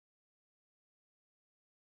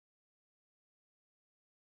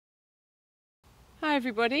Hi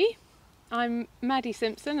everybody, I'm Maddie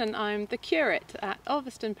Simpson and I'm the curate at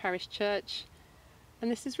Ulverston Parish Church, and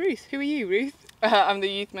this is Ruth. Who are you, Ruth? I'm the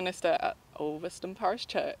youth minister at Ulverston Parish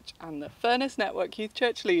Church and the Furnace Network Youth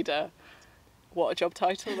Church leader. What a job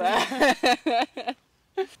title there.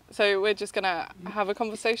 So we're just going to have a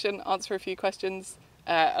conversation, answer a few questions.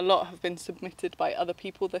 A lot have been submitted by other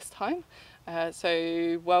people this time.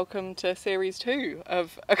 So welcome to series 2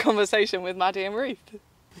 of A Conversation with Madi and Ruth.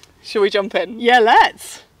 Shall we jump in? Yeah,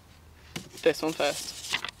 let's. This one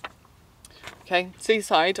first. Okay,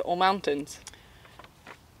 seaside or mountains?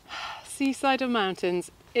 Seaside or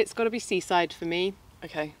mountains? It's got to be seaside for me.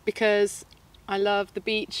 Okay. Because I love the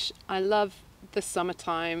beach, I love the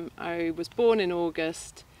summertime. I was born in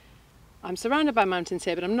August. I'm surrounded by mountains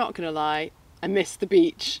here, but I'm not going to lie, I miss the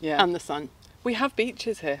beach and the sun. We have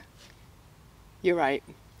beaches here. You're right.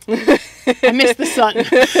 I miss the sun.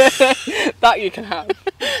 That you can have.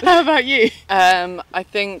 How about you? I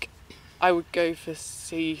think I would go for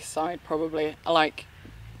seaside probably. I like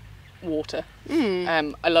water.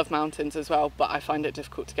 I love mountains as well, but I find it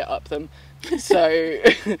difficult to get up them. So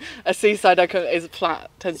a seaside is flat,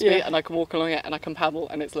 tends to be, and I can walk along it and I can paddle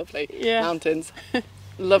and it's lovely. Yeah. Mountains,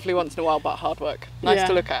 lovely once in a while, but hard work. Nice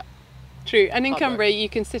to look at. True, and in Cumbria you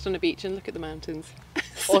can sit on a beach and look at the mountains.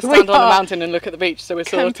 Or stand on a mountain and look at the beach, so we're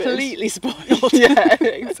sorted. Completely spoiled. Yeah,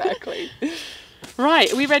 exactly.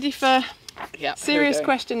 Right, are we ready for serious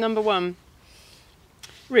question number 1?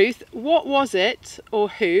 Ruth, what was it, or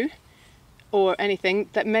who, or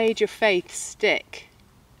anything, that made your faith stick?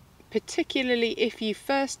 Particularly if you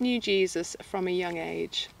first knew Jesus from a young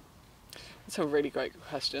age. That's a really great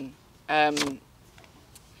question.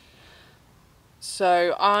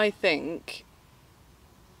 So I think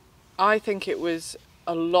it was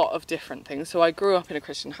a lot of different things. So I grew up in a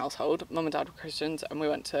Christian household. Mum and Dad were Christians, and we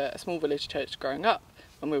went to a small village church growing up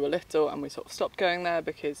when we were little, and we sort of stopped going there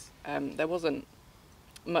because there wasn't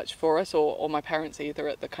much for us, or my parents either,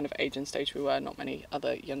 at the kind of age and stage we were. Not many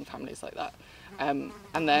other young families like that. And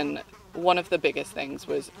then one of the biggest things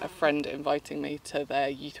was a friend inviting me to their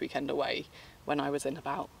youth weekend away when I was in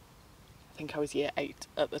about, I think I was year 8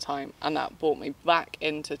 at the time, and that brought me back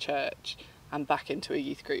into church and back into a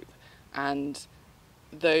youth group. And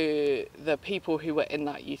the people who were in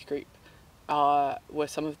that youth group were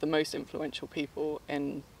some of the most influential people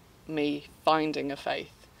in me finding a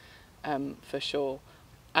faith, for sure.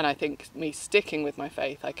 And I think me sticking with my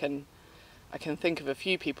faith, I can think of a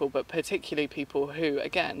few people, but particularly people who,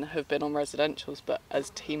 again, have been on residentials, but as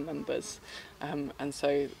team members. And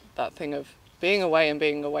so that thing of being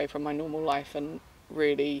away from my normal life and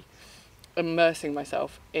really immersing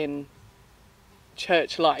myself in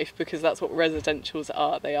church life, because that's what residentials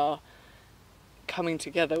are. They are coming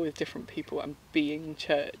together with different people and being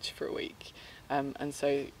church for a week. And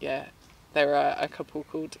so, yeah, there are a couple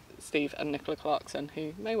called Steve and Nicola Clarkson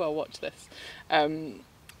who may well watch this,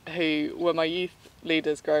 who were my youth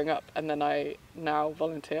leaders growing up, and then I now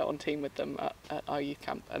volunteer on team with them at our youth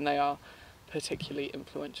camp, and they are particularly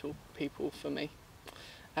influential people for me.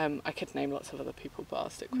 I could name lots of other people, but I'll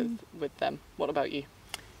stick with them. What about you?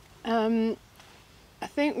 I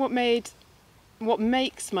think what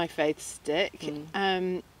makes my faith stick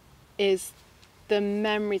is the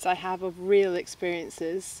memories I have of real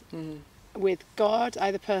experiences with God,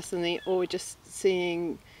 either personally or just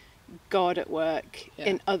seeing God at work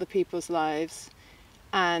in other people's lives.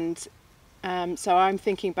 And so I'm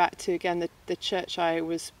thinking back to, again, the church I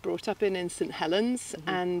was brought up in St Helens,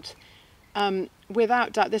 and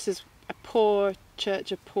without doubt this is a poor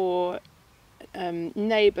church, a poor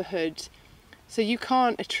neighbourhood, so you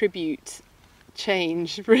can't attribute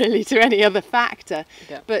change really to any other factor,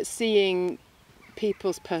 but seeing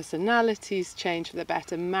people's personalities change for the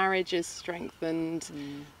better, marriages strengthened,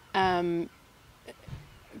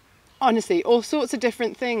 honestly, all sorts of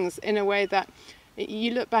different things, in a way that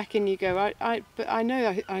you look back and you go, but I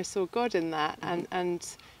know I saw God in that, and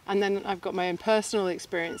then I've got my own personal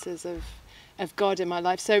experiences of God in my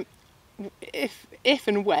life. So if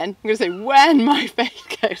and when, I'm going to say when my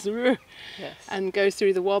faith goes and goes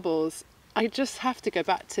through the wobbles, I just have to go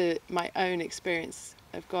back to my own experience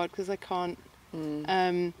of God, because I can't,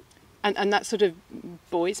 and that sort of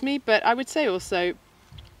buoys me. But I would say also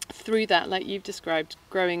through that, like you've described,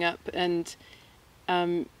 growing up, and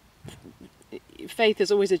faith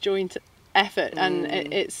is always a joint effort, and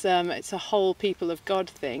it's a whole people of God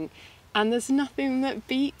thing, and there's nothing that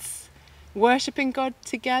beats worshipping God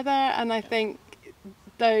together. And I think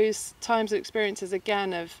those times of experiences,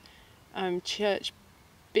 again, of church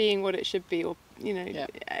being what it should be, or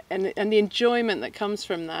and the enjoyment that comes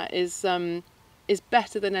from that is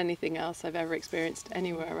better than anything else I've ever experienced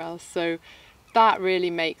anywhere else. So that really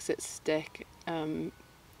makes it stick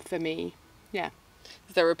for me. Yeah.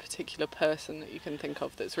 Is there a particular person that you can think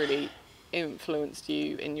of that's really influenced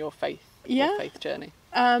you in your faith or faith journey?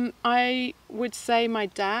 I would say my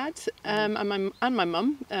dad and my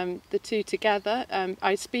mum, the two together.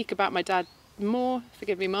 I speak about my dad more,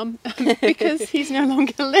 forgive me mum, because he's no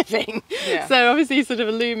longer living. Yeah. So obviously he's sort of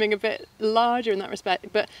looming a bit larger in that respect.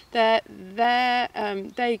 But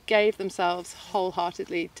they gave themselves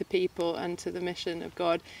wholeheartedly to people and to the mission of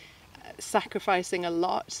God, sacrificing a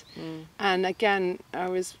lot. And again, I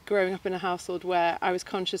was growing up in a household where I was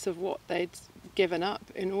conscious of what they'd given up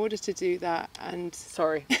in order to do that. And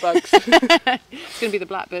sorry, bugs. it's going to be the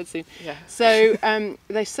blackbird soon. Yeah. So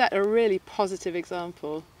they set a really positive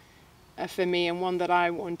example for me, and one that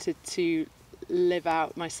I wanted to live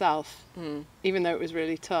out myself, even though it was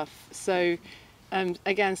really tough. So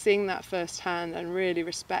again, seeing that firsthand and really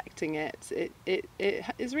respecting it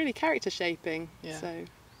is really character shaping. Yeah. So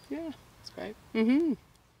yeah, That's great. Mm-hmm.